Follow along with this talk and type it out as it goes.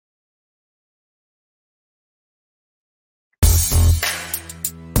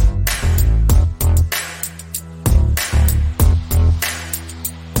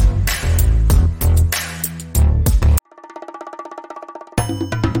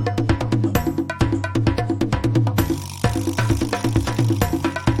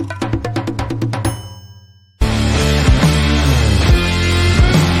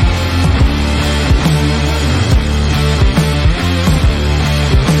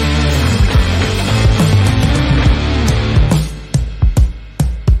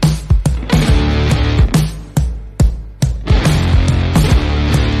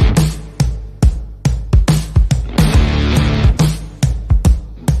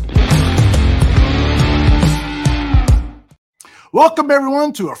Welcome,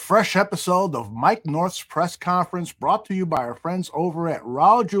 everyone, to a fresh episode of Mike North's press conference brought to you by our friends over at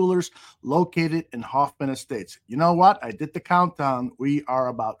Rowell Jewelers located in Hoffman Estates. You know what? I did the countdown. We are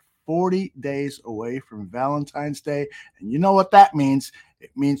about 40 days away from Valentine's Day. And you know what that means?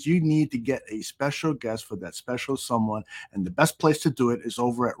 It means you need to get a special guest for that special someone. And the best place to do it is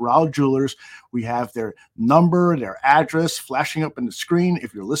over at Rowell Jewelers. We have their number, their address flashing up on the screen.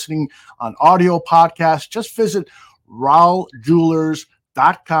 If you're listening on audio podcast, just visit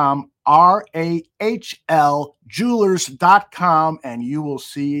RowellJewelers.com, RAHL Jewelers.com, and you will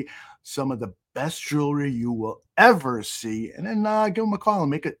see some of the best jewelry you will ever see. And then give them a call and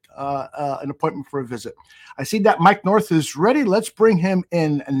make it an appointment for a visit. I see that Mike North is ready. Let's bring him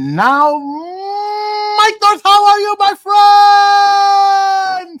in now. Mike North, how are you, my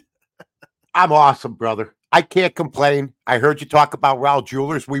friend? I'm awesome, brother. I can't complain. I heard you talk about Rowell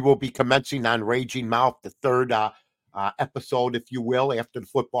Jewelers. We will be commencing on Raging Mouth, the third episode, if you will, after the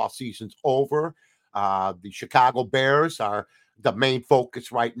football season's over. The Chicago Bears are the main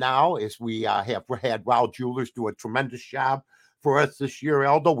focus right now, as we have had Rowell Jewelers do a tremendous job for us this year,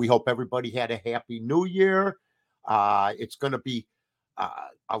 Aldo. We hope everybody had a happy new year. It's going to be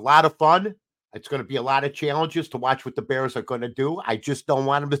a lot of fun. It's going to be a lot of challenges to watch what the Bears are going to do. I just don't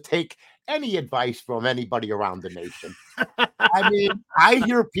want them to take any advice from anybody around the nation. I mean, I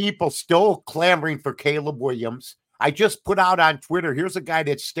hear people still clamoring for Caleb Williams. I just put out on Twitter, here's a guy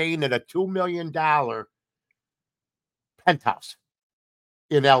that's staying at a $2 million penthouse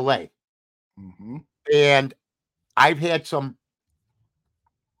in LA. Mm-hmm. And I've had some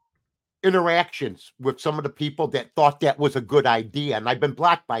interactions with some of the people that thought that was a good idea. And I've been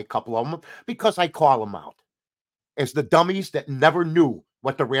blocked by a couple of them because I call them out as the dummies that never knew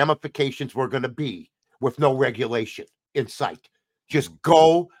what the ramifications were going to be with no regulation in sight. Just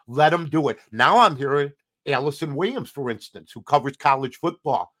go, let them do it. Now I'm hearing Allison Williams, for instance, who covers college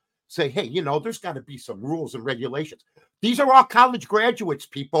football, say, hey, you know, there's got to be some rules and regulations. These are all college graduates,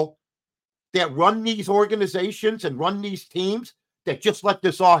 people, that run these organizations and run these teams that just let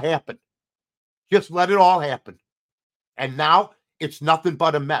this all happen. Just let it all happen. And now it's nothing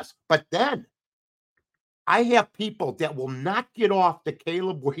but a mess. But then I have people that will not get off the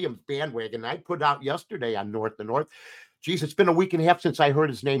Caleb Williams bandwagon. I put out yesterday on North to North. Geez, it's been a week and a half since I heard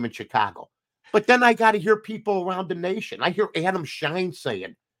his name in Chicago. But then I got to hear people around the nation. I hear Adam Shine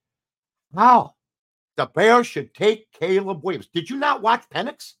saying, wow, the Bears should take Caleb Williams. Did you not watch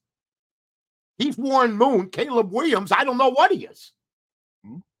Penix? He's Warren Moon. Caleb Williams, I don't know what he is.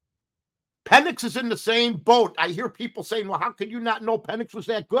 Penix is in the same boat. I hear people saying, well, how could you not know Penix was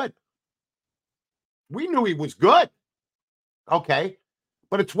that good? We knew he was good. Okay.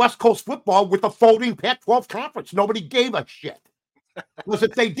 But it's West Coast football with a folding Pac-12 conference. Nobody gave a shit. Because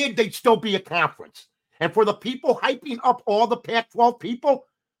if they did, they'd still be a conference. And for the people hyping up all the Pac-12 people,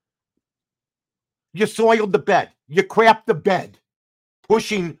 you soiled the bed. You crapped the bed.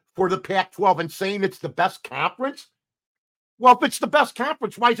 Pushing for the Pac-12 and saying it's the best conference? Well, if it's the best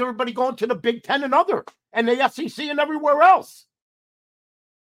conference, why is everybody going to the Big Ten and other, and the SEC and everywhere else?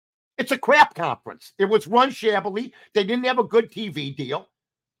 It's a crap conference. It was run shabbily. They didn't have a good TV deal.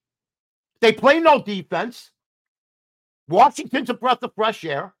 They play no defense. Washington's a breath of fresh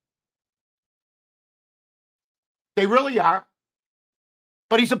air. They really are.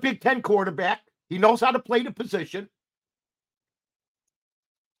 But he's a Big Ten quarterback. He knows how to play the position.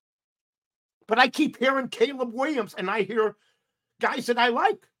 But I keep hearing Caleb Williams, and I hear guys that I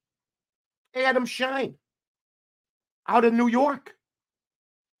like. Adam Shine out of New York.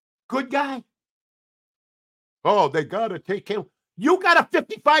 Good guy. Oh, they got to take Caleb. You got a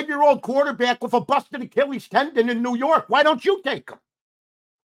 55-year-old quarterback with a busted Achilles tendon in New York. Why don't you take him?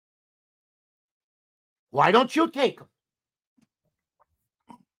 Why don't you take him?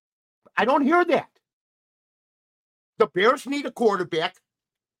 I don't hear that. The Bears need a quarterback,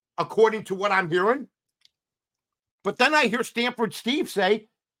 according to what I'm hearing. But then I hear Stanford Steve say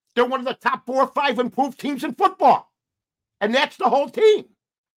they're one of the top 4 or 5 improved teams in football. And that's the whole team.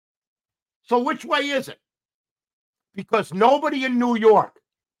 So which way is it? Because nobody in New York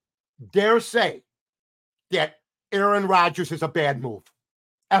dare say that Aaron Rodgers is a bad move.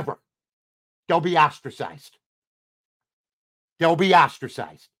 Ever. They'll be ostracized. They'll be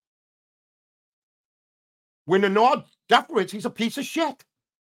ostracized. When in all deference, he's a piece of shit.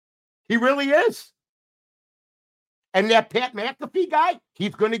 He really is. And that Pat McAfee guy,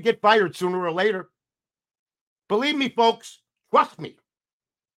 he's going to get fired sooner or later. Believe me, folks. Trust me.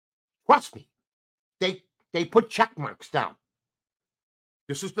 Trust me. They put check marks down.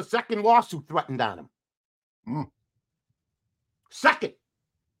 This is the second lawsuit threatened on him. Second.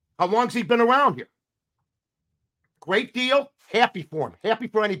 How long's he been around here? Great deal. Happy for him. Happy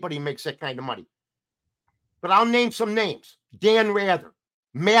for anybody who makes that kind of money. But I'll name some names. Dan Rather,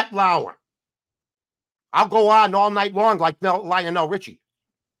 Matt Lauer. I'll go on all night long like Lionel Richie.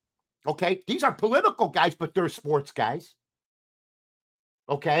 Okay? These are political guys, but they're sports guys.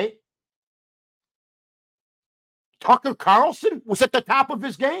 Okay? Tucker Carlson was at the top of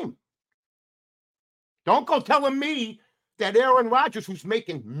his game. Don't go telling me that Aaron Rodgers, who's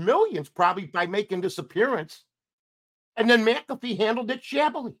making millions probably by making this appearance, and then McAfee handled it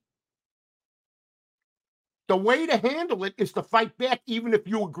shabbily. The way to handle it is to fight back, even if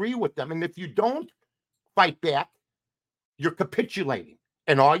you agree with them. And if you don't fight back, you're capitulating.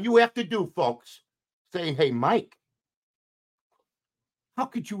 And all you have to do, folks, saying, hey, Mike, how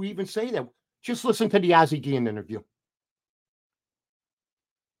could you even say that? Just listen to the Ozzie Guillen interview.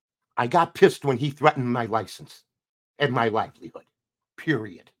 I got pissed when he threatened my license and my livelihood,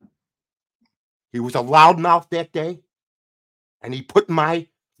 period. He was a loudmouth that day, and he put my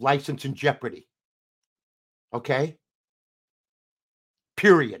license in jeopardy. Okay?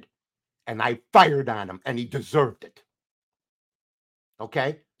 Period. And I fired on him, and he deserved it.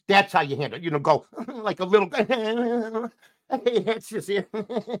 Okay? That's how you handle it. You know, go like a little, hey, that's just it.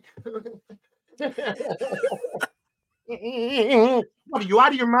 What, are you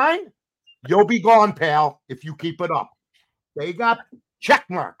out of your mind? You'll be gone, pal, if you keep it up. They got check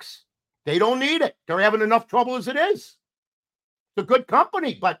marks. They don't need it. They're having enough trouble as it is. It's a good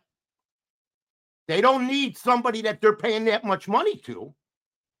company, but they don't need somebody that they're paying that much money to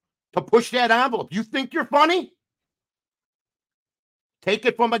push that envelope. You think you're funny? Take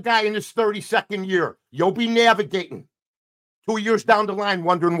it from a guy in his 32nd year. You'll be navigating 2 years down the line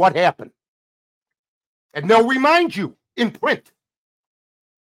wondering what happened. And they'll remind you in print.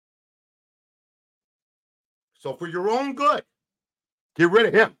 So for your own good, get rid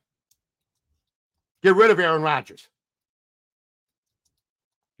of him. Get rid of Aaron Rodgers.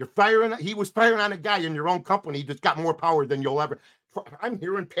 He was firing on a guy in your own company that's got more power than you'll ever. I'm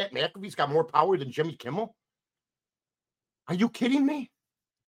hearing Pat McAfee's got more power than Jimmy Kimmel. Are you kidding me?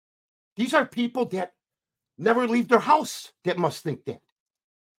 These are people that never leave their house that must think that.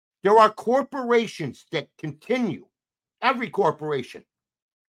 There are corporations that continue, every corporation.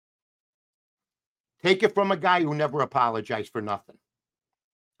 Take it from a guy who never apologized for nothing.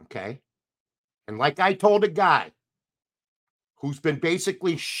 Okay? And like I told a guy who's been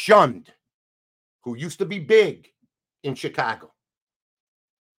basically shunned, who used to be big in Chicago,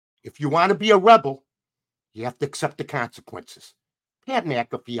 if you want to be a rebel, you have to accept the consequences. Pat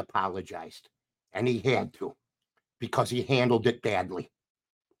McAfee apologized, and he had to, because he handled it badly.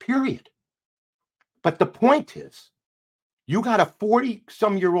 Period. But the point is, you got a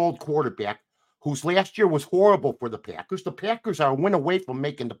 40-some-year-old quarterback whose last year was horrible for the Packers. The Packers are a win away from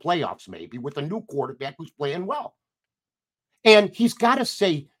making the playoffs, maybe, with a new quarterback who's playing well. And he's got to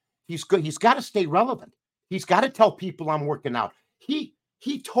say he's good. He's got to stay relevant. He's got to tell people I'm working out. He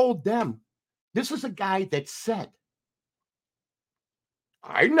told them, this is a guy that said,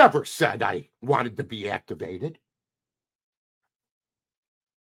 I never said I wanted to be activated.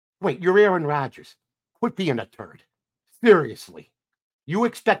 Wait, you're Aaron Rodgers. Quit being a turd. Seriously. You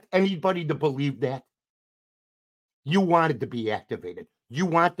expect anybody to believe that? You wanted to be activated. You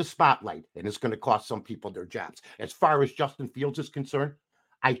want the spotlight, and it's going to cost some people their jobs. As far as Justin Fields is concerned,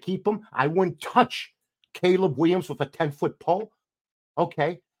 I keep him. I wouldn't touch Caleb Williams with a 10-foot pole.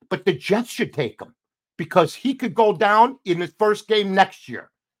 Okay, but the Jets should take him because he could go down in his first game next year.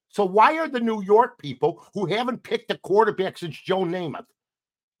 So why are the New York people who haven't picked a quarterback since Joe Namath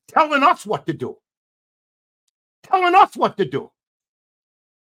telling us what to do? Telling us what to do.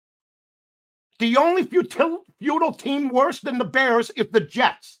 The only feudal team worse than the Bears is the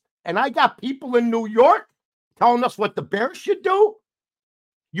Jets. And I got people in New York telling us what the Bears should do.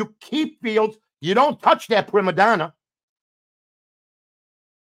 You keep Fields. You don't touch that prima donna.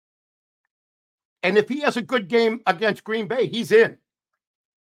 And if he has a good game against Green Bay, he's in.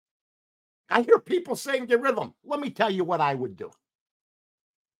 I hear people saying get rid of him. Let me tell you what I would do.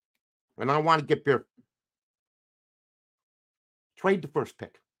 And I want to get there. Trade the first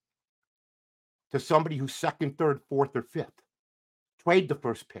pick to somebody who's second, third, fourth, or fifth. Trade the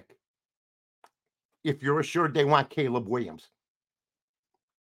first pick. If you're assured they want Caleb Williams,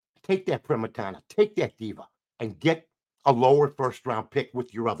 take that prima donna, take that diva, and get a lower first-round pick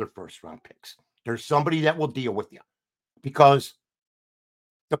with your other first-round picks. There's somebody that will deal with you because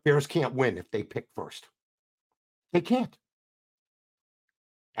the Bears can't win if they pick first. They can't.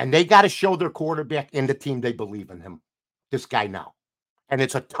 And they got to show their quarterback and the team they believe in him, this guy now. And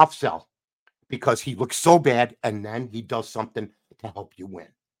it's a tough sell because he looks so bad and then he does something to help you win.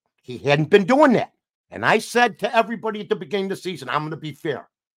 He hadn't been doing that. And I said to everybody at the beginning of the season, I'm going to be fair.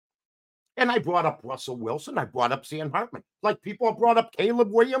 And I brought up Russell Wilson. I brought up Sam Hartman. Like people have brought up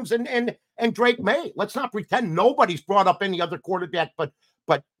Caleb Williams and Drake May. Let's not pretend nobody's brought up any other quarterback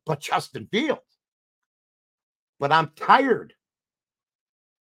but Justin Fields. But I'm tired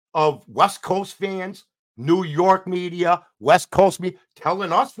of West Coast fans, New York media, West Coast media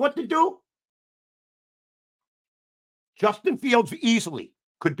telling us what to do. Justin Fields easily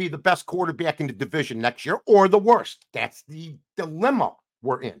could be the best quarterback in the division next year or the worst. That's the dilemma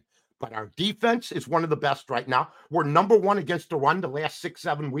we're in. But our defense is one of the best right now. We're number one against the run the last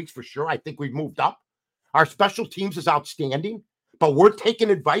 6-7 weeks for sure. I think we've moved up. Our special teams is outstanding, but we're taking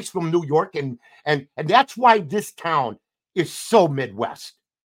advice from New York, and that's why this town is so Midwest.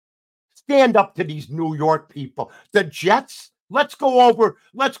 Stand up to these New York people. The Jets, let's go over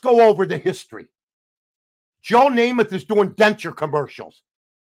the history. Joe Namath is doing denture commercials.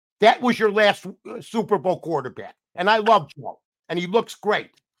 That was your last Super Bowl quarterback. And I love Joe, and he looks great.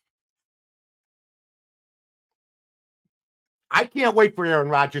 I can't wait for Aaron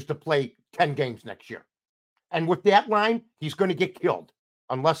Rodgers to play 10 games next year. And with that line, he's going to get killed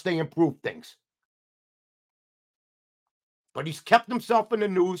unless they improve things. But he's kept himself in the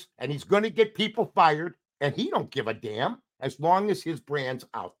news, and he's going to get people fired, and he don't give a damn as long as his brand's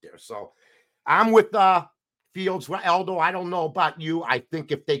out there. So I'm with Fields. Aldo, I don't know about you. I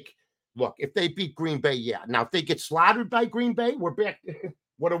think if they beat Green Bay, yeah. Now, if they get slaughtered by Green Bay, we're back.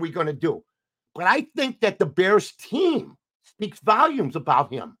 What are we going to do? But I think that the Bears team speaks volumes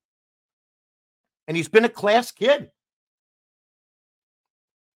about him. And he's been a class kid.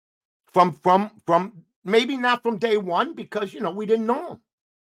 From maybe not from day one because, we didn't know him.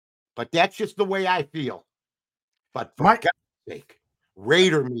 But that's just the way I feel. But for God's sake,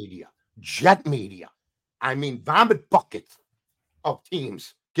 Raider media, Jet media, vomit buckets of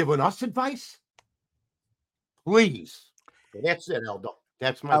teams giving us advice. Please. That's it, Aldo.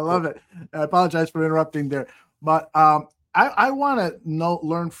 That's my I love it. I apologize for interrupting there. But I want to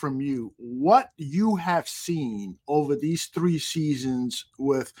learn from you what you have seen over these 3 seasons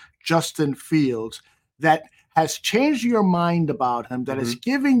with Justin Fields that has changed your mind about him, that is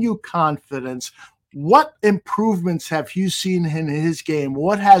giving you confidence. What improvements have you seen in his game?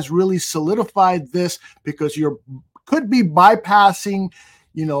 What has really solidified this? Because you could be bypassing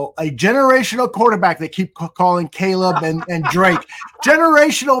a generational quarterback. They keep calling Caleb and Drake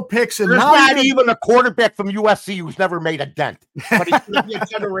generational picks. And there's not even a quarterback from USC who's never made a dent, but he's going to be a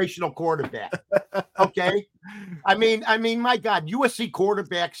generational quarterback. Okay. My God, USC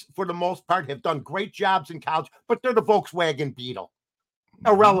quarterbacks for the most part have done great jobs in college, but they're the Volkswagen Beetle.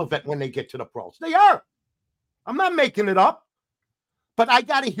 Irrelevant when they get to the pros. They are. I'm not making it up, but I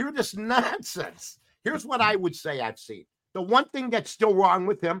got to hear this nonsense. Here's what I would say I've seen. The one thing that's still wrong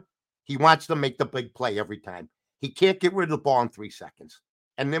with him, he wants to make the big play every time. He can't get rid of the ball in 3 seconds.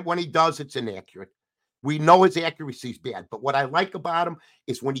 And then when he does, it's inaccurate. We know his accuracy is bad. But what I like about him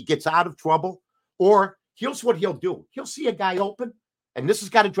is when he gets out of trouble, or here's what he'll do. He'll see a guy open, and this has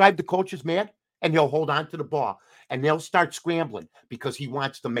got to drive the coaches mad, and he'll hold on to the ball. And they'll start scrambling because he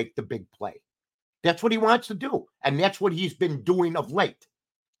wants to make the big play. That's what he wants to do. And that's what he's been doing of late.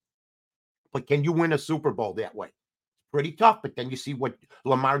 But can you win a Super Bowl that way? Pretty tough, but then you see what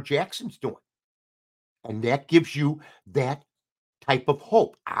Lamar Jackson's doing. And that gives you that type of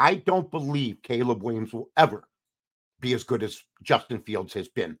hope. I don't believe Caleb Williams will ever be as good as Justin Fields has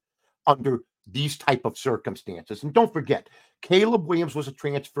been under these type of circumstances. And don't forget, Caleb Williams was a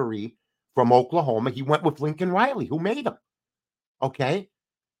transferee from Oklahoma. He went with Lincoln Riley, who made him. Okay?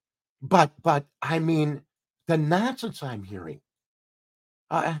 But the nonsense I'm hearing,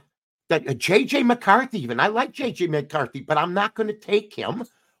 that J.J. McCarthy even. I like J.J. McCarthy, but I'm not going to take him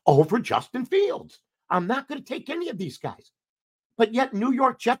over Justin Fields. I'm not going to take any of these guys. But yet New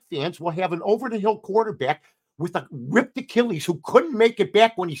York Jet fans will have an over-the-hill quarterback with a ripped Achilles who couldn't make it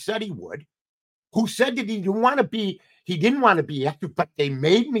back when he said he would, who said that he didn't want to be active, but they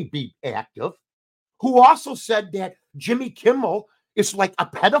made me be active, who also said that Jimmy Kimmel is like a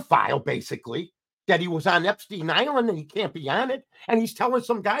pedophile, basically, that he was on Epstein Island and he can't be on it. And he's telling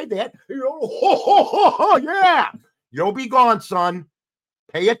some guy that, yeah, you'll be gone, son.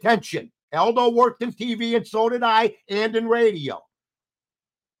 Pay attention. Aldo worked in TV and so did I, and in radio.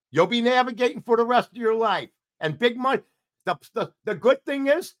 You'll be navigating for the rest of your life. And big money. The good thing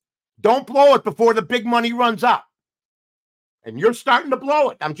is, don't blow it before the big money runs out. And you're starting to blow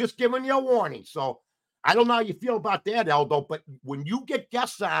it. I'm just giving you a warning. So I don't know how you feel about that, Aldo, but when you get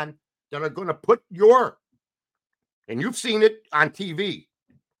guests on that are going to put and you've seen it on TV,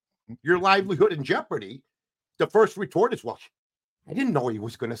 your livelihood in jeopardy, the first retort is, well, I didn't know he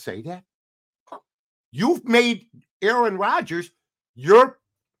was going to say that. You've made Aaron Rodgers your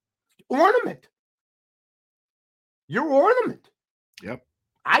ornament. Your ornament. Yep.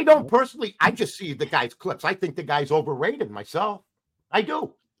 I don't personally, I just see the guy's clips. I think the guy's overrated myself. I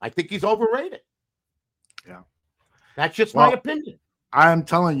do. I think he's overrated. Yeah. That's just my opinion. I'm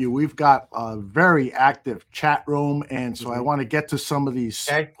telling you, we've got a very active chat room, and so I want to get to some of these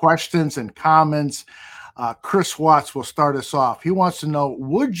questions and comments. Chris Watts will start us off. He wants to know,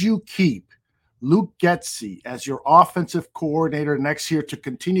 would you keep Luke Getsy as your offensive coordinator next year to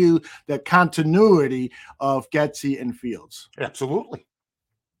continue the continuity of Getsy and Fields? Absolutely.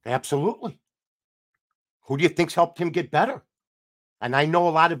 Absolutely. Who do you think's helped him get better? And I know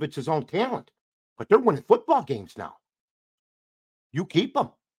a lot of it's his own talent, but they're winning football games now. You keep him.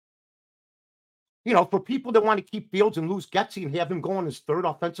 You know, for people that want to keep Fields and lose Getsy and have him go on as third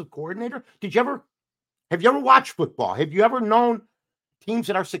offensive coordinator, have you ever watched football? Have you ever known teams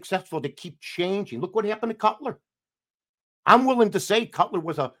that are successful that keep changing? Look what happened to Cutler. I'm willing to say Cutler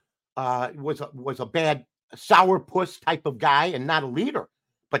was a bad sourpuss type of guy and not a leader.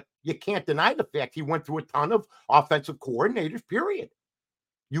 But you can't deny the fact he went through a ton of offensive coordinators, period.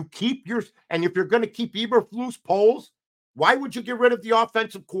 You keep yours, and if you're going to keep Eberflus, Poles, why would you get rid of the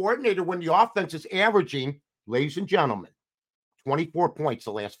offensive coordinator when the offense is averaging, ladies and gentlemen, 24 points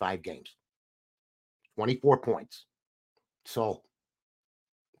the last 5 games? 24 points. So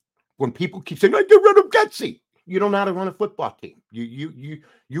when people keep saying, I get rid of Getsy, you don't know how to run a football team. You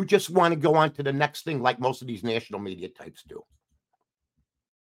just want to go on to the next thing like most of these national media types do.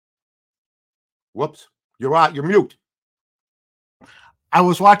 Whoops, you're out. You're mute. I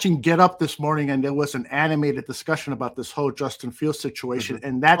was watching Get Up this morning, and there was an animated discussion about this whole Justin Fields situation.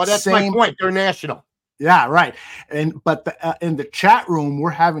 And that's my point. They're national. Yeah, right. But in the chat room,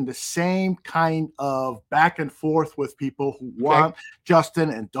 we're having the same kind of back and forth with people who want Justin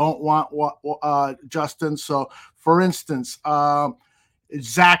and don't want Justin. So, for instance,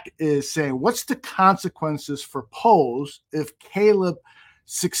 Zach is saying, what's the consequences for Poles if Caleb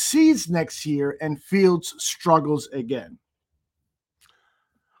succeeds next year and Fields struggles again?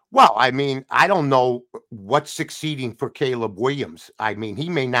 Well, I mean, I don't know what's succeeding for Caleb Williams. I mean, he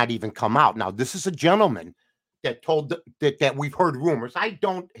may not even come out. Now, this is a gentleman that told that we've heard rumors. I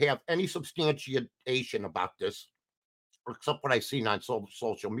don't have any substantiation about this, except what I've seen on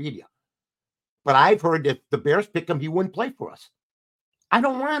social media. But I've heard if the Bears pick him, he wouldn't play for us. I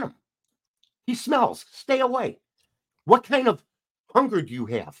don't want him. He smells. Stay away. What kind of hunger do you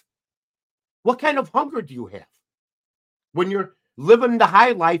have? What kind of hunger do you have? When you're living the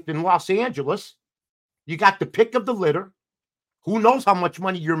high life in Los Angeles, you got the pick of the litter. Who knows how much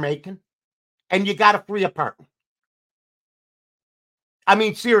money you're making? And you got a free apartment. I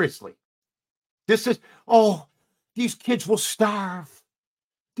mean, seriously. This is, these kids will starve.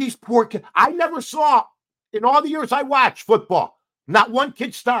 These poor kids. I never saw, in all the years I watched football, not one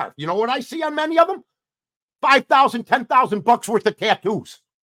kid starve. You know what I see on many of them? $5,000, $10,000 worth of tattoos.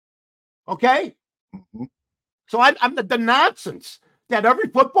 Okay? Mm-hmm. So I'm the nonsense that every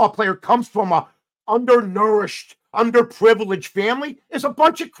football player comes from a undernourished, underprivileged family is a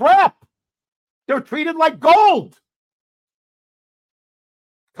bunch of crap. They're treated like gold.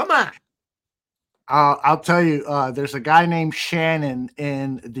 Come on. I'll tell you, there's a guy named Shannon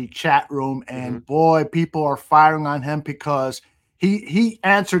in the chat room, and boy, people are firing on him because he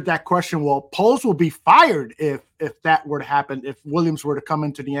answered that question. Well, Poles will be fired if that were to happen, if Williams were to come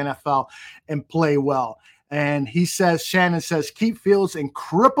into the NFL and play well. And Shannon says, keep Fields and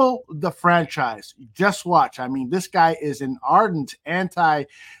cripple the franchise. Just watch. I mean, this guy is an ardent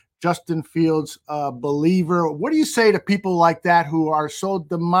anti-Justin Fields believer. What do you say to people like that who are so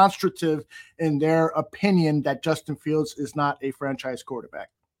demonstrative in their opinion that Justin Fields is not a franchise quarterback?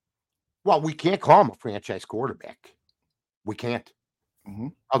 Well, we can't call him a franchise quarterback. We can't. Mm-hmm.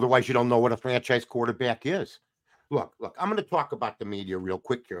 Otherwise, you don't know what a franchise quarterback is. Look, I'm going to talk about the media real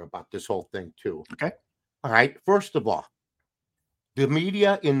quick here about this whole thing too. Okay. All right. First of all, the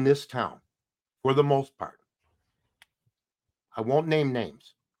media in this town, for the most part, I won't name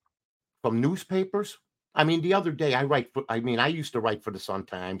names, from newspapers. I mean, the other day I used to write for the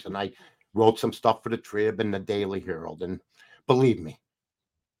Sun-Times, and I wrote some stuff for the Trib and the Daily Herald. And believe me,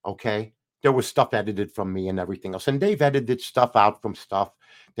 okay, there was stuff edited from me and everything else. And they've edited stuff out from stuff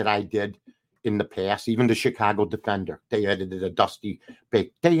that I did in the past. Even the Chicago Defender, they edited a Dusty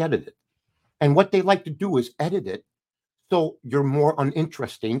Bake. They edited. And what they like to do is edit it so you're more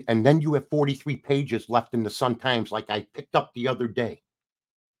uninteresting. And then you have 43 pages left in the Sun-Times like I picked up the other day.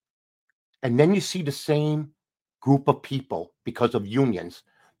 And then you see the same group of people, because of unions,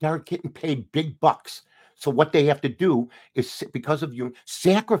 they're getting paid big bucks. So what they have to do is, because of you,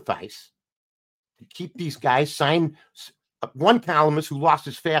 sacrifice to keep these guys signed. One columnist who lost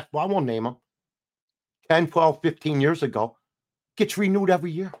his fastball, I won't name him, 10, 12, 15 years ago, gets renewed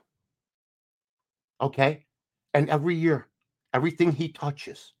every year. Okay? And every year, everything he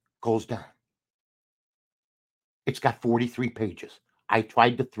touches goes down. It's got 43 pages. I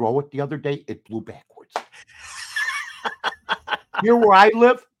tried to throw it the other day. It blew backwards. Here where I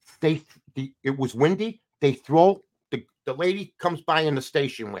live, it was windy. They throw, the lady comes by in the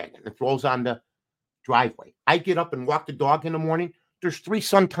station wagon and throws on the driveway. I get up and walk the dog in the morning. There's 3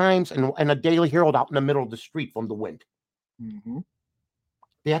 Sun-Times and a Daily Herald out in the middle of the street from the wind. Mm-hmm.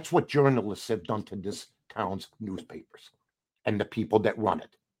 That's what journalists have done to this town's newspapers and the people that run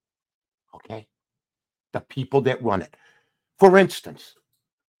it. Okay? The people that run it. For instance,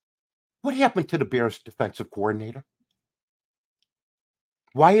 what happened to the Bears defensive coordinator?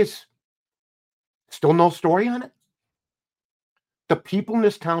 Why is still no story on it? The people in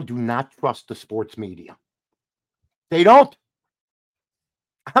this town do not trust the sports media. They don't.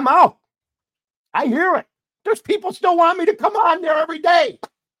 I'm out. I hear it. There's people still want me to come on there every day.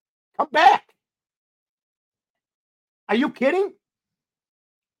 Come back. Are you kidding?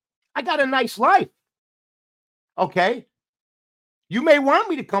 I got a nice life. Okay? You may want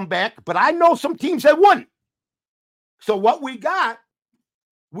me to come back, but I know some teams that wouldn't. So what we got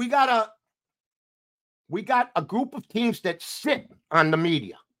a group of teams that sit on the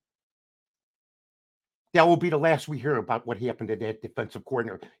media. That will be the last we hear about what happened to that defensive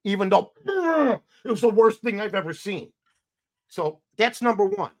coordinator, even though it was the worst thing I've ever seen. So that's number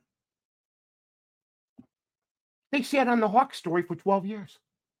one. They sat on the Hawks story for 12 years.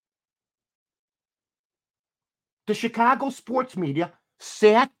 The Chicago sports media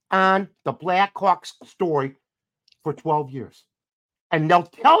sat on the Blackhawks story for 12 years. And they'll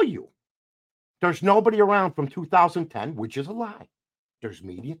tell you there's nobody around from 2010, which is a lie. There's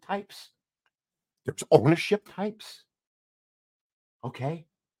media types. There's ownership types. Okay?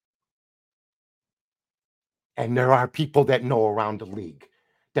 And there are people that know around the league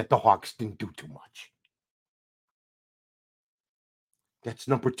that the Hawks didn't do too much. That's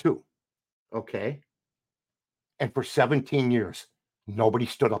number 2. Okay? And for 17 years, nobody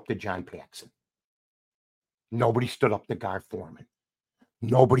stood up to John Paxson. Nobody stood up to Gar Forman.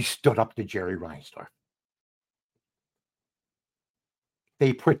 Nobody stood up to Jerry Reinsdorf.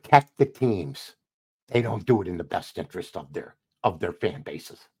 They protect the teams. They don't do it in the best interest of their fan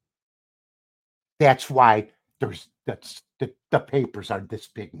bases. That's why the papers are this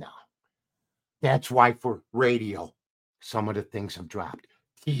big now. That's why for radio, some of the things have dropped.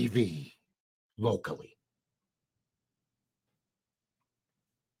 TV, locally.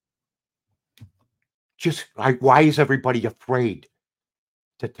 Just why is everybody afraid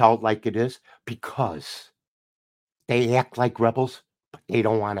to tell it like it is? Because they act like rebels, but they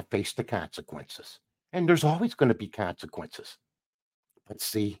don't want to face the consequences. And there's always going to be consequences. But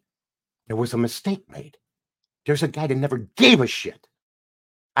see, there was a mistake made. There's a guy that never gave a shit.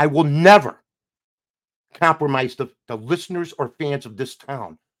 I will never compromise the listeners or fans of this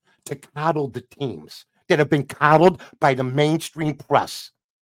town to coddle the teams that have been coddled by the mainstream press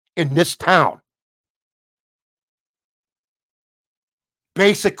in this town.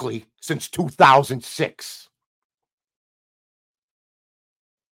 Basically, since 2006.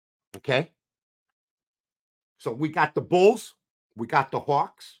 Okay? So we got the Bulls, we got the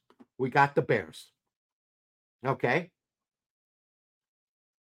Hawks, we got the Bears. Okay?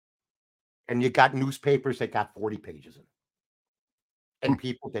 And you got newspapers that got 40 pages in it. And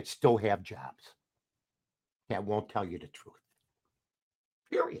people that still have jobs that won't tell you the truth.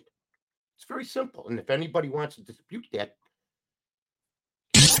 Period. It's very simple. And if anybody wants to dispute that,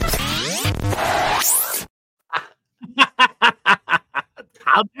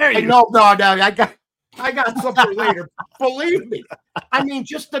 how dare you? No, I got something later. Believe me. I mean,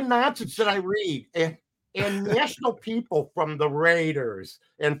 just the nonsense that I read and national people from the Raiders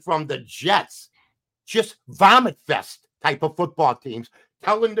and from the Jets, just vomit fest type of football teams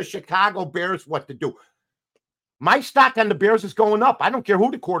telling the Chicago Bears what to do. My stock on the Bears is going up. I don't care who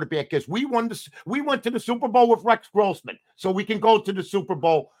the quarterback is. We went to the Super Bowl with Rex Grossman, so we can go to the Super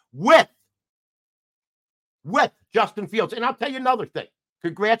Bowl with Justin Fields. And I'll tell you another thing.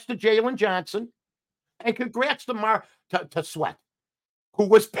 Congrats to Jalen Johnson, and congrats to Sweat, who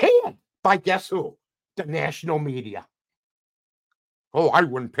was paid by guess who? The national media. Oh, I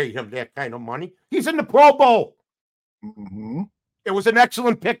wouldn't pay him that kind of money. He's in the Pro Bowl. Mm-hmm. It was an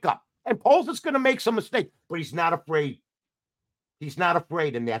excellent pickup. And Poles is going to make some mistakes, but he's not afraid. He's not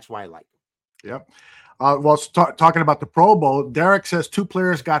afraid, and that's why I like him. Yep. Well, talking about the Pro Bowl, Derek says 2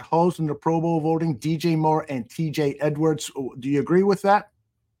 players got hosed in the Pro Bowl voting, DJ Moore and TJ Edwards. Do you agree with that?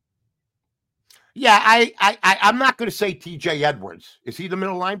 Yeah, I'm not going to say T.J. Edwards. Is he the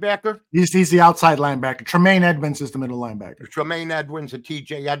middle linebacker? He's the outside linebacker. Tremaine Edmonds is the middle linebacker. Tremaine Edwards and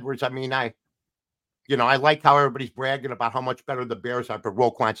T.J. Edwards. I mean, I like how everybody's bragging about how much better the Bears are, but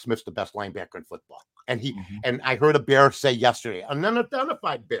Roquan Smith's the best linebacker in football. And and I heard a Bear say yesterday, an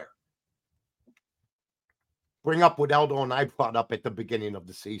unidentified Bear, bring up what Aldo and I brought up at the beginning of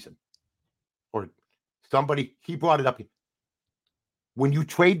the season. Or somebody, he brought it up. When you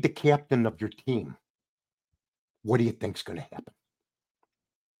trade the captain of your team, what do you think's going to happen?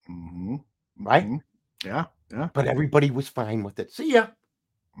 Right? Yeah. But everybody was fine with it. See ya.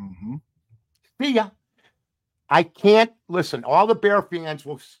 Mm-hmm. See ya. I can't listen. All the Bear fans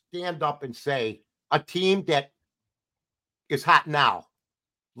will stand up and say a team that is hot now.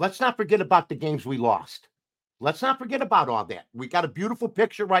 Let's not forget about the games we lost. Let's not forget about all that. We got a beautiful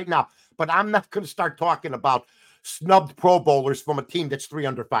picture right now, but I'm not going to start talking about snubbed Pro Bowlers from a team that's 3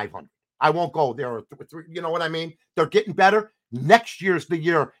 under 500. I won't go there. You know what I mean? They're getting better. Next year's the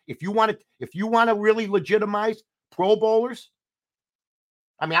year. If you want to really legitimize Pro Bowlers,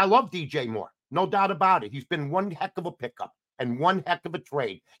 I mean, I love DJ Moore. No doubt about it. He's been one heck of a pickup and one heck of a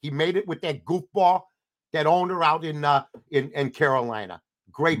trade. He made it with that goofball, that owner out in Carolina.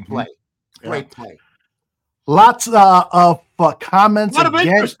 Great play. Great play. Lots of comments. A lot of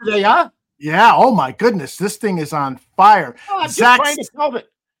interest today, huh? Yeah. Oh my goodness, this thing is on fire. I'm just trying to solve it.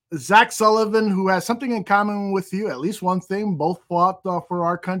 Zach Sullivan, who has something in common with you, at least one thing, both fought for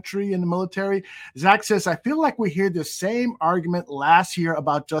our country in the military. Zach says, I feel like we hear the same argument last year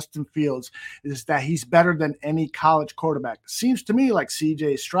about Justin Fields, is that he's better than any college quarterback. Seems to me like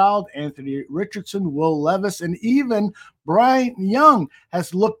C.J. Stroud, Anthony Richardson, Will Levis, and even Brian Young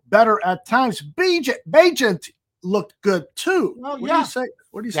has looked better at times. Bajent looked good too. Well, what do you say?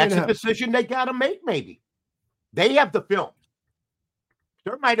 What do you say to him? That's a decision they got to make, maybe. They have the film.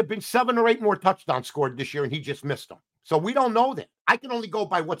 There might have been 7 or 8 more touchdowns scored this year, and he just missed them. So we don't know that. I can only go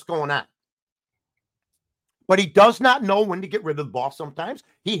by what's going on. But he does not know when to get rid of the ball sometimes.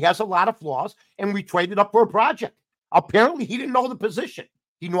 He has a lot of flaws, and we traded up for a project. Apparently, he didn't know the position.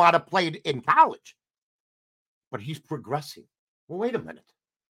 He knew how to play it in college. But he's progressing. Well, wait a minute.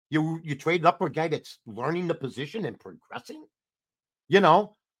 You traded up for a guy that's learning the position and progressing?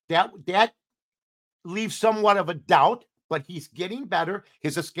 That leaves somewhat of a doubt. But he's getting better.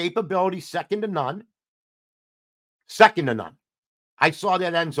 His escapability, second to none. Second to none. I saw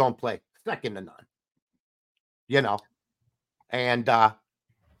that end zone play. Second to none. And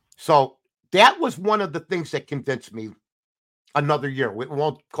so that was one of the things that convinced me another year. It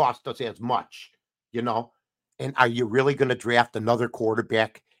won't cost us as much, And are you really going to draft another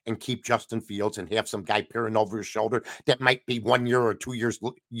quarterback and keep Justin Fields and have some guy peering over his shoulder that might be 1 year or 2 years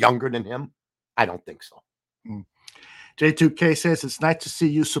younger than him? I don't think so. J2K says, it's nice to see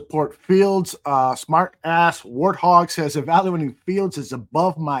you support Fields. Smart ass Warthog says, evaluating Fields is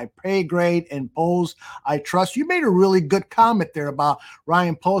above my pay grade and Poles I trust. You made a really good comment there about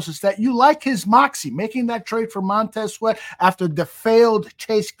Ryan Poles, is that you like his moxie, making that trade for Montez Sweat after the failed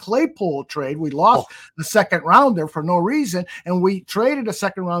Chase Claypool trade. We lost the second rounder for no reason, and we traded a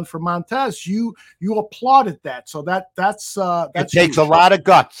second round for Montez. You applauded that. So that's it takes a lot of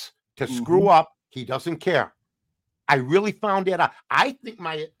guts to screw up. He doesn't care. I really found that out. I think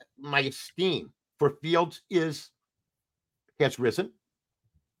my esteem for Fields has risen,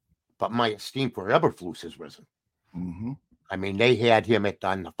 but my esteem for Eberflus has risen. I mean, they had him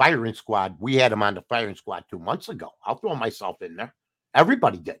on the firing squad. We had him on the firing squad 2 months ago. I'll throw myself in there.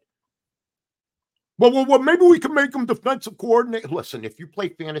 Everybody did. Well, maybe we can make him defensive coordinator. Listen, if you play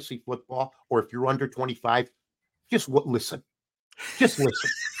fantasy football or if you're under 25, just listen. Just listen.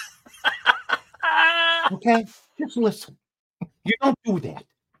 Okay? Just listen. You don't do that.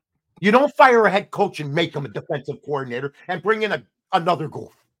 You don't fire a head coach and make him a defensive coordinator and bring in another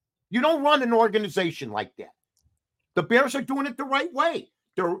goof. You don't run an organization like that. The Bears are doing it the right way.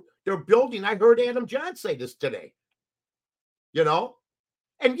 They're building. I heard Adam John say this today.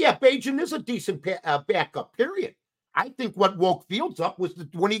 And yeah, Bajan is a decent backup, period. I think what woke Fields up was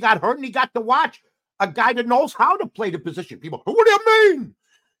when he got hurt and he got to watch a guy that knows how to play the position. People, what do you mean?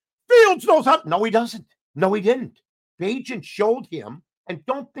 Fields knows how. No, he doesn't. No, he didn't. Bajan showed him, and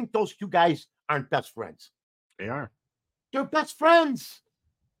don't think those two guys aren't best friends. They are. They're best friends.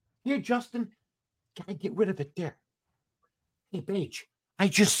 Here, Justin, can I get rid of it there? Hey, Bage, I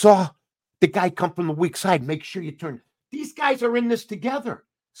just saw the guy come from the weak side. Make sure you turn. These guys are in this together.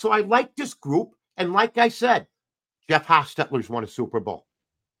 So I like this group. And like I said, Jeff Hostetler's won a Super Bowl.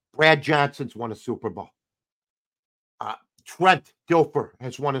 Brad Johnson's won a Super Bowl. Trent Dilfer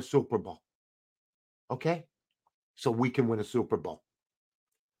has won a Super Bowl. Okay? So we can win a Super Bowl.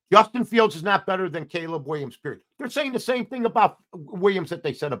 Justin Fields is not better than Caleb Williams, period. They're saying the same thing about Williams that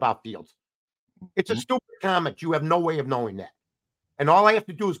they said about Fields. It's a stupid comment. You have no way of knowing that. And all I have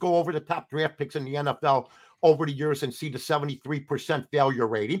to do is go over the top draft picks in the NFL over the years and see the 73% failure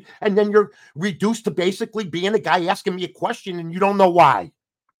rating. And then you're reduced to basically being a guy asking me a question and you don't know why.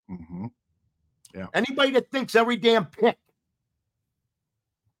 Mm-hmm. Yeah. Anybody that thinks every damn pick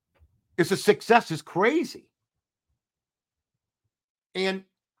is a success is crazy. And,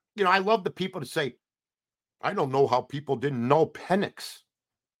 you know, I love the people to say, I don't know how people didn't know Penix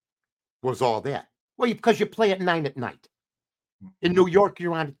was all that. Well, because you play at 9 at night. In New York,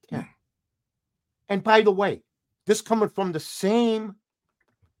 you're on at 10. And by the way, this coming from the same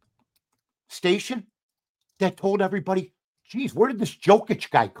station that told everybody, geez, where did this Jokic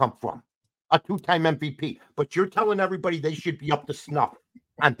guy come from? A 2-time MVP. But you're telling everybody they should be up to snuff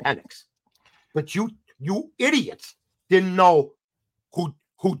on Penix. But you idiots didn't know who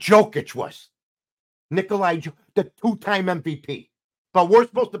Jokic was. Nikolai, the 2-time MVP. But we're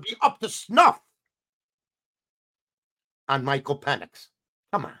supposed to be up to snuff on Michael Penix.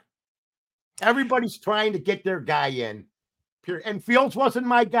 Come on. Everybody's trying to get their guy in. And Fields wasn't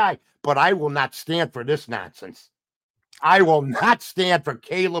my guy. But I will not stand for this nonsense. I will not stand for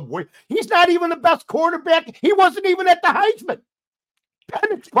Caleb Williams. He's not even the best quarterback. He wasn't even at the Heisman.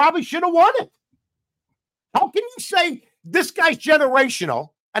 Penix probably should have won it. How can you say this guy's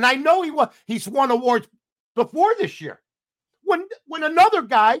generational? And I know he's won awards before this year. When another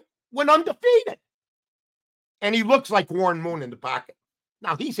guy went undefeated. And he looks like Warren Moon in the pocket.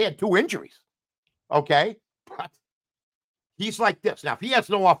 Now, he's had 2 injuries. Okay? But he's like this. Now, if he has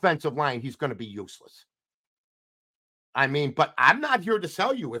no offensive line, he's going to be useless. I mean, but I'm not here to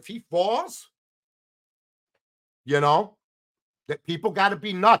tell you if he falls, you know, that people got to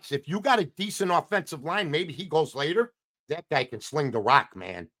be nuts. If you got a decent offensive line, maybe he goes later. That guy can sling the rock,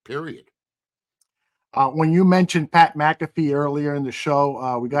 man, period. When you mentioned Pat McAfee earlier in the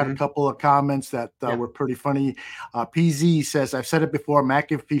show, we got a couple of comments that were pretty funny. PZ says, I've said it before,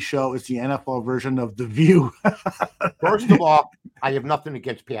 McAfee show is the NFL version of The View. First of all, I have nothing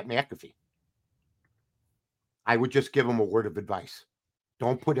against Pat McAfee. I would just give him a word of advice.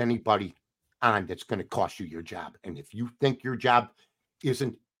 Don't put anybody on that's going to cost you your job. And if you think your job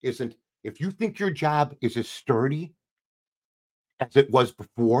if you think your job is as sturdy as it was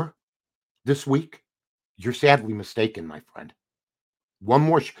before this week, you're sadly mistaken, my friend. One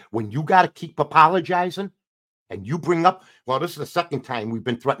more, when you got to keep apologizing and you bring up, well, this is the second time we've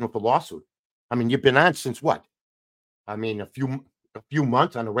been threatened with a lawsuit. I mean, you've been on since what? I mean, a few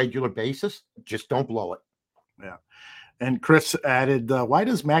months on a regular basis. Just don't blow it. Yeah. And Chris added, why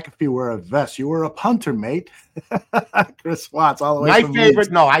does McAfee wear a vest? You were a punter, mate. Chris Watts, all the way my from favorite,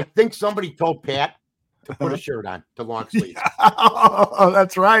 Leeds. No, I think somebody told Pat to put a shirt on, the long sleeves. Oh,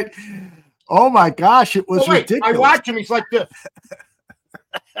 that's right. Oh, my gosh, it was ridiculous. I watch him. He's like this.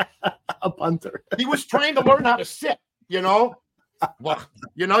 A punter. He was trying to learn how to sit, you know? Well,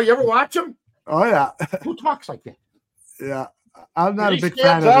 you ever watch him? Oh, yeah. Who talks like that? Yeah. I'm not a big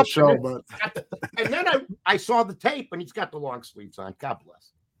fan of the show, but and then I saw the tape and he's got the long sleeves on. God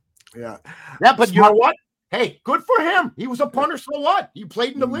bless. Yeah. Yeah, but you know what? Hey, good for him. He was a punter, so what? He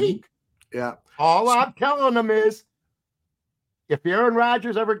played in the league. Yeah. All I'm telling him is if Aaron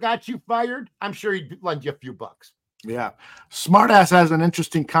Rodgers ever got you fired, I'm sure he'd lend you a few bucks. Yeah. Smartass has an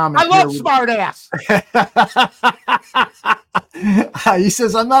interesting comment. I love Smartass. He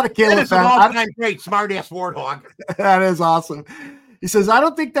says, I'm not a Caleb fan. That is an all-time great Smartass warthog. That is awesome. He says, I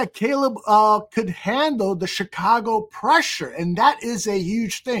don't think that Caleb could handle the Chicago pressure. And that is a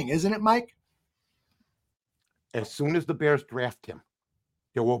huge thing, isn't it, Mike? As soon as the Bears draft him,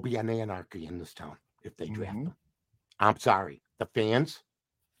 there will be an anarchy in this town if they draft him. I'm sorry. The fans,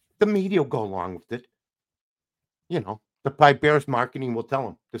 the media will go along with it. You know, the Bears marketing will tell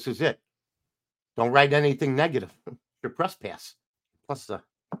them, this is it. Don't write anything negative. Your press pass, plus a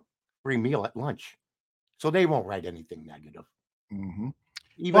free meal at lunch. So they won't write anything negative. Mm-hmm.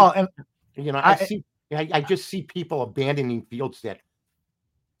 Even, well, and you know, I just see people abandoning Fields that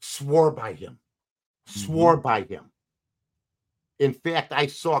swore by him. In fact, I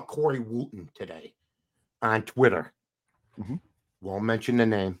saw Corey Wooten today on Twitter. Won't mention the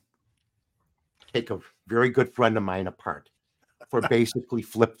name. Take a very good friend of mine apart for basically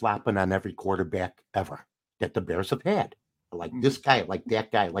flip-flopping on every quarterback ever that the Bears have had. Like this guy, like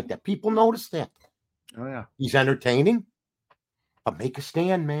that guy, like that. People notice that. Oh, yeah. He's entertaining, but make a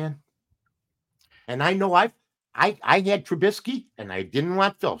stand, man. And I know I had Trubisky, and I didn't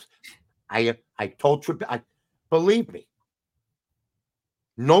want Phillips. I told Trubisky, believe me,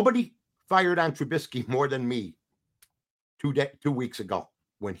 nobody fired on Trubisky more than me 2 weeks ago.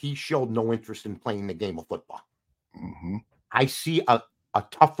 when he showed no interest in playing the game of football. Mm-hmm. I see a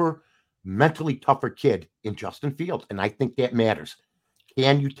tougher, mentally tougher kid in Justin Fields, and I think that matters.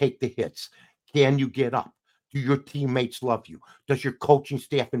 Can you take the hits? Can you get up? Do your teammates love you? Does your coaching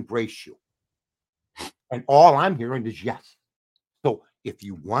staff embrace you? And all I'm hearing is yes. So if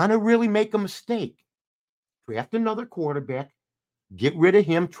you want to really make a mistake, draft another quarterback, get rid of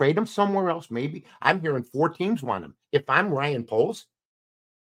him, trade him somewhere else. Maybe I'm hearing 4 teams want him. If I'm Ryan Poles,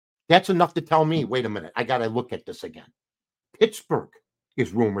 that's enough to tell me, wait a minute, I got to look at this again. Pittsburgh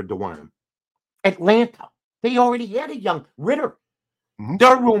is rumored to want him. Atlanta, they already had a young Ritter. Mm-hmm.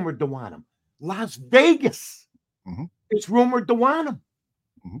 They're rumored to want him. Las Vegas Mm-hmm. is rumored to want him.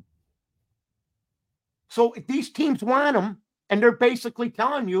 Mm-hmm. So if these teams want him, and they're basically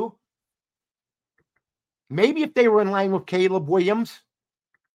telling you, maybe if they were in line with Caleb Williams,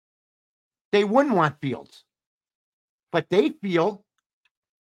 they wouldn't want Fields. But they feel,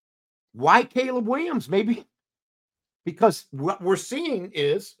 why Caleb Williams? Maybe because what we're seeing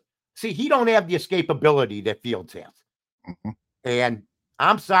is, see, he don't have the escapability that Fields has. Mm-hmm. And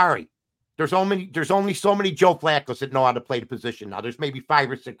I'm sorry. There's only so many Joe Flacco's that know how to play the position now. There's maybe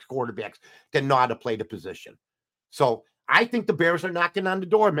 5 or 6 quarterbacks that know how to play the position. So I think the Bears are knocking on the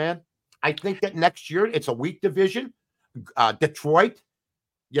door, man. I think that next year it's a weak division. Detroit,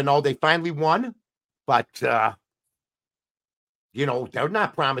 they finally won, but they're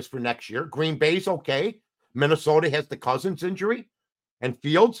not promised for next year. Green Bay's okay. Minnesota has the Cousins injury and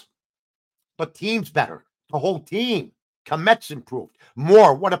Fields, but team's better. The whole team. Komet's improved.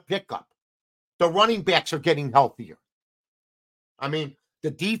 Moore, what a pickup. The running backs are getting healthier. I mean,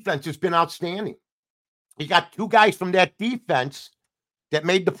 the defense has been outstanding. You got 2 guys from that defense that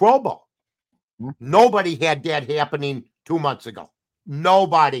made the Pro Bowl. Mm-hmm. Nobody had that happening 2 months ago.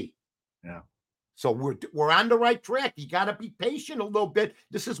 Nobody. Yeah. So we're on the right track. You got to be patient a little bit.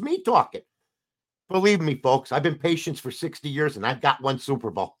 This is me talking. Believe me, folks, I've been patient for 60 years, and I've got 1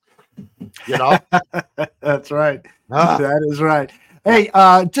 Super Bowl. That's right. That is right. Hey,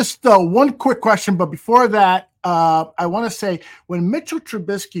 just one quick question, but before that, I want to say when Mitchell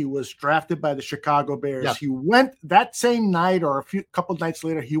Trubisky was drafted by the Chicago Bears, he went that same night or a couple nights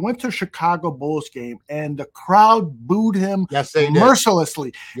later, he went to a Chicago Bulls game and the crowd booed him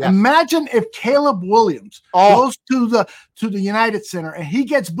mercilessly. Yes. Imagine if Caleb Williams goes to the United Center and he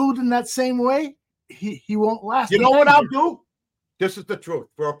gets booed in that same way, he won't last. You know what I'll do? This is the truth.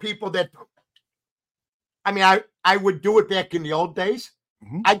 For people that, I mean, I would do it back in the old days.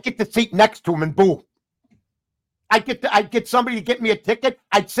 Mm-hmm. I'd get the seat next to him and boo. I'd get somebody to get me a ticket.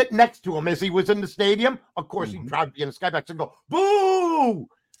 I'd sit next to him as he was in the stadium. Of course, he'd probably be in the skybox and go, boo,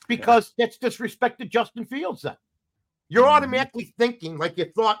 because that's disrespect to Justin Fields then. You're automatically thinking like you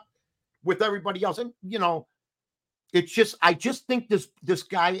thought with everybody else. And, it's just, I just think this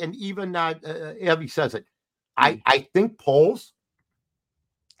guy, and even Evie says it, I think Poles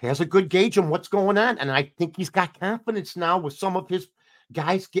has a good gauge on what's going on. And I think he's got confidence now with some of his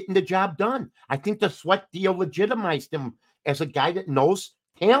guys getting the job done. I think the Sweat deal legitimized him as a guy that knows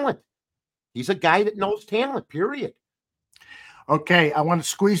talent. He's a guy that knows talent, period. Okay, I want to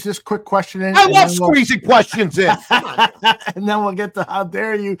squeeze this quick question in. I love squeezing questions in. And then we'll get to how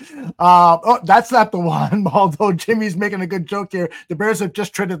dare you. That's not the one. Although Jimmy's making a good joke here. The Bears have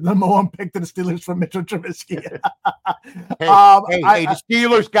just traded the number 1 pick to the Steelers for Mitchell Trubisky. Hey, the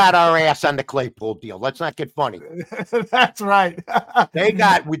Steelers got our ass on the Claypool deal. Let's not get funny. That's right.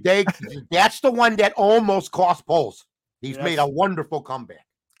 That's the one that almost cost Poles. He's made a wonderful comeback.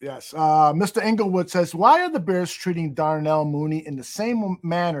 Yes. Mr. Englewood says, why are the Bears treating Darnell Mooney in the same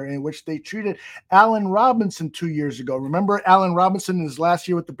manner in which they treated Allen Robinson 2 years ago? Remember Allen Robinson in his last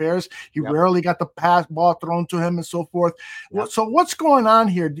year with the Bears? He rarely got the pass ball thrown to him and so forth. Yep. So what's going on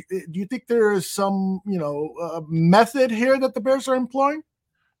here? Do you think there is some, method here that the Bears are employing?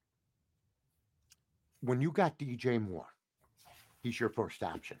 When you got DJ Moore, he's your first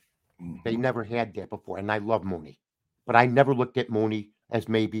option. Mm-hmm. They never had that before, and I love Mooney. But I never looked at Mooney as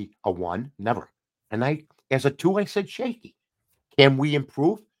maybe a 1, never. And as a 2, I said shaky. Can we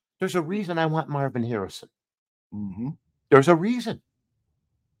improve? There's a reason I want Marvin Harrison. Mm-hmm. There's a reason.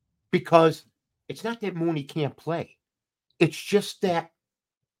 Because it's not that Mooney can't play. It's just that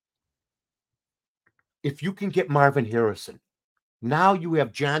if you can get Marvin Harrison, now you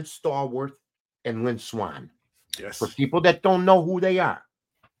have John Stallworth and Lynn Swann. Yes. For people that don't know who they are.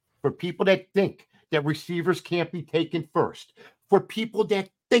 For people that think that receivers can't be taken first. For people that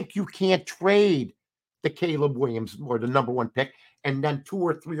think you can't trade the Caleb Williams or the number 1 pick and then 2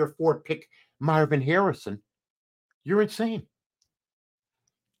 or 3 or 4 pick Marvin Harrison, you're insane.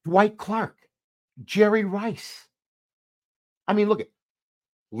 Dwight Clark, Jerry Rice. I mean, look at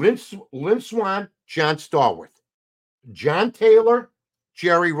Lynn Swan, John Stallworth, John Taylor,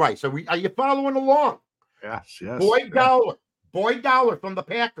 Jerry Rice. Are you following along? Yes. Boyd Dowler from the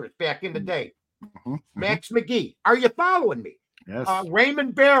Packers back in the day. Mm-hmm. Max McGee. Are you following me? Yes.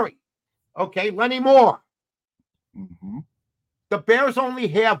 Raymond Berry. Okay, Lenny Moore. Mm-hmm. The Bears only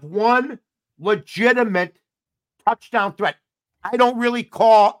have one legitimate touchdown threat. I don't really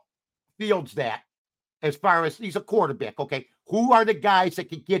call Fields that as far as he's a quarterback. Okay, who are the guys that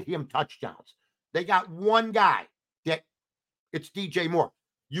can get him touchdowns? They got one guy that it's DJ Moore.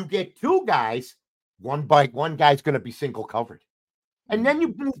 You get two guys, one guy's going to be single covered. And then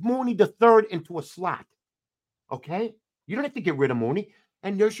you move Mooney the third into a slot. Okay? You don't have to get rid of Mooney.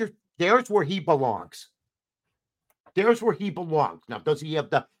 And there's where he belongs. There's where he belongs. Now, does he have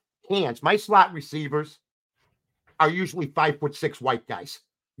the hands? My slot receivers are usually 5'6" white guys.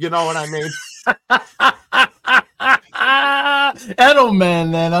 You know what I mean?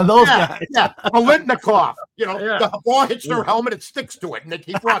 Edelman, then, on those guys. Yeah, Malintnikov. The ball hits their helmet, it sticks to it, and they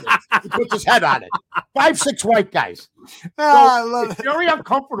keep running. He puts his head on it. 5'6" white guys. I love it's very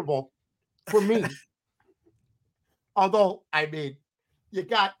uncomfortable for me. Although, I mean, you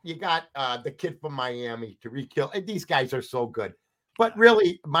got the kid from Miami, Tariq Hill. And these guys are so good. But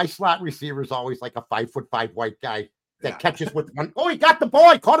really, my slot receiver is always like a 5'5" white guy that catches with one. Oh, he got the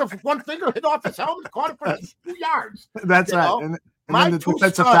ball. He caught it with one finger, hit off his helmet, caught it for 2 yards. That's right. And then the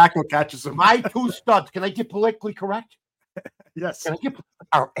defensive tackle catches him. My two studs. Can I get politically correct? Yes. Can I get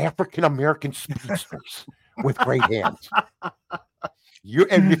our African-American speedsters with great hands?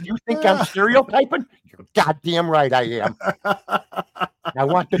 And if you think I'm stereotyping, you're goddamn right I am. I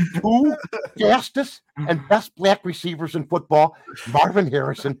want the two fastest and best black receivers in football, Marvin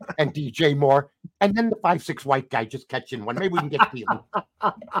Harrison and DJ Moore, and then the 5'6" white guy just catching one. Maybe we can get Thielen.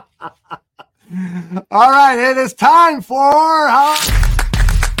 All right, it is time for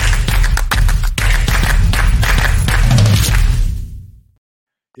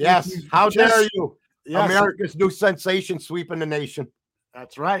Yes, how dare you? Yes. America's new sensation sweeping the nation.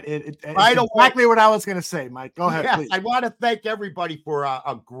 That's right. It's exactly what I was going to say, Mike. Go ahead, please. I want to thank everybody for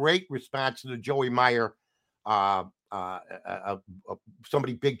a great response to the Joey Meyer. Somebody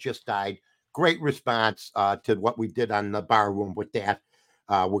big just died. Great response to what we did on the bar room with that.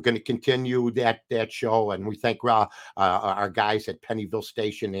 We're going to continue that show, and we thank our guys at Pennyville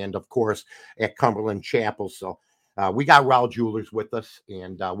Station and, of course, at Cumberland Chapel. So we got Raul Jewelers with us,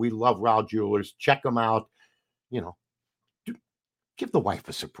 and we love Raul Jewelers. Check them out. Give the wife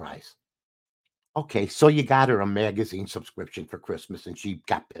a surprise. Okay, so you got her a magazine subscription for Christmas and she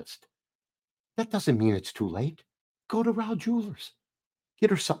got pissed. That doesn't mean it's too late. Go to Raul Jewelers. Get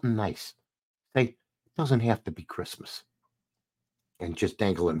her something nice. Say, it doesn't have to be Christmas. And just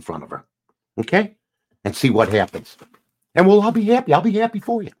dangle it in front of her. Okay? And see what happens. And we'll all be happy. I'll be happy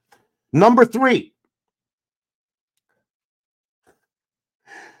for you. Number 3.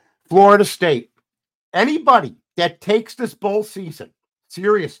 Florida State. Anybody that takes this bowl season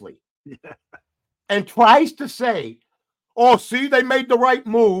seriously and tries to say, oh, see, they made the right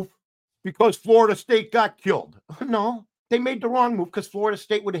move because Florida State got killed. No, they made the wrong move because Florida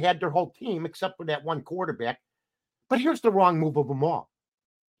State would have had their whole team except for that one quarterback. But here's the wrong move of them all.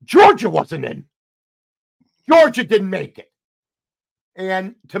 Georgia wasn't in. Georgia didn't make it.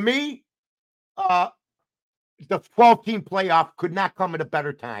 And to me, the 12-team playoff could not come at a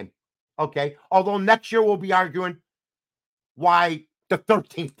better time. Okay, although next year we'll be arguing why the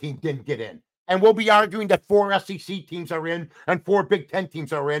 13th team didn't get in. And we'll be arguing that 4 SEC teams are in and 4 Big Ten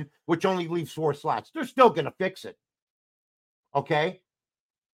teams are in, which only leaves 4 slots. They're still going to fix it. Okay?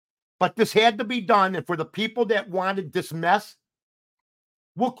 But this had to be done. And for the people that wanted this mess,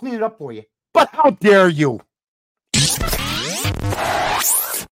 we'll clean it up for you. But how dare you?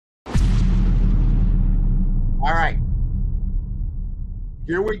 All right.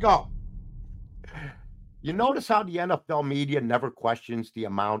 Here we go. You notice how the NFL media never questions the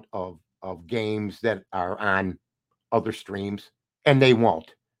amount of games that are on other streams, and they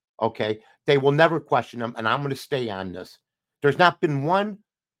won't. Okay, they will never question them, and I'm going to stay on this. There's not been one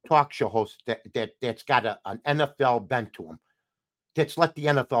talk show host that's got an NFL bent to them that's let the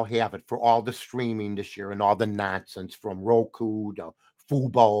NFL have it for all the streaming this year and all the nonsense from Roku to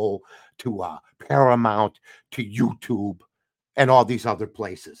Fubo to Paramount to YouTube and all these other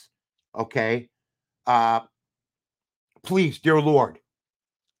places. Okay. Please, dear Lord,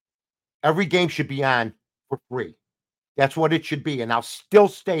 every game should be on for free. That's what it should be. And I'll still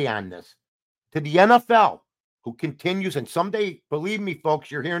stay on this. To the NFL, who continues, and someday, believe me,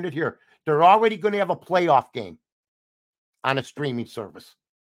 folks, you're hearing it here, they're already going to have a playoff game on a streaming service.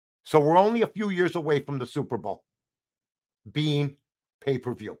 So we're only a few years away from the Super Bowl being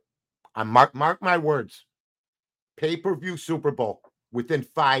Pay-per-view. Mark my words. Pay-per-view Super Bowl within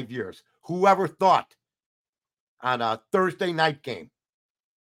 5 years. Whoever thought on a Thursday night game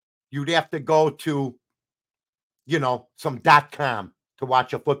you'd have to go to, some .com to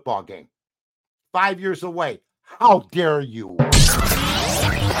watch a football game? 5 years away. How dare you?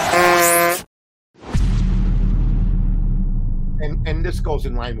 And this goes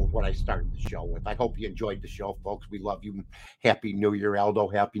in line with what I started the show with. I hope you enjoyed the show, folks. We love you. Happy New Year, Aldo.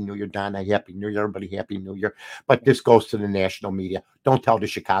 Happy New Year, Donna. Happy New Year, everybody. Happy New Year. But this goes to the national media. Don't tell the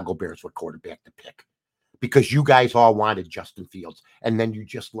Chicago Bears what quarterback to pick, because you guys all wanted Justin Fields, and then you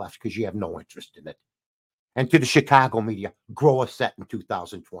just left because you have no interest in it. And to the Chicago media, grow a set in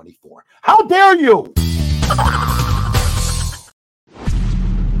 2024. How dare you?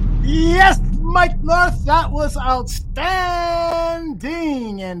 Yes, Mike North, that was outstanding.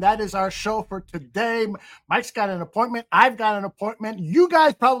 And that is our show for today. Mike's got an appointment. I've got an appointment. You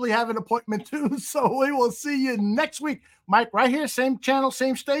guys probably have an appointment too. So we will see you next week. Mike, right here, same channel,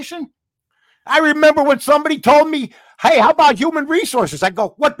 same station. I remember when somebody told me, hey, how about human resources? I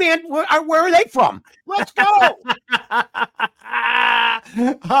go, what band? Where are they from? Let's go.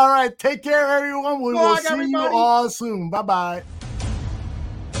 All right. Take care, everyone. We will see you all soon. Bye-bye.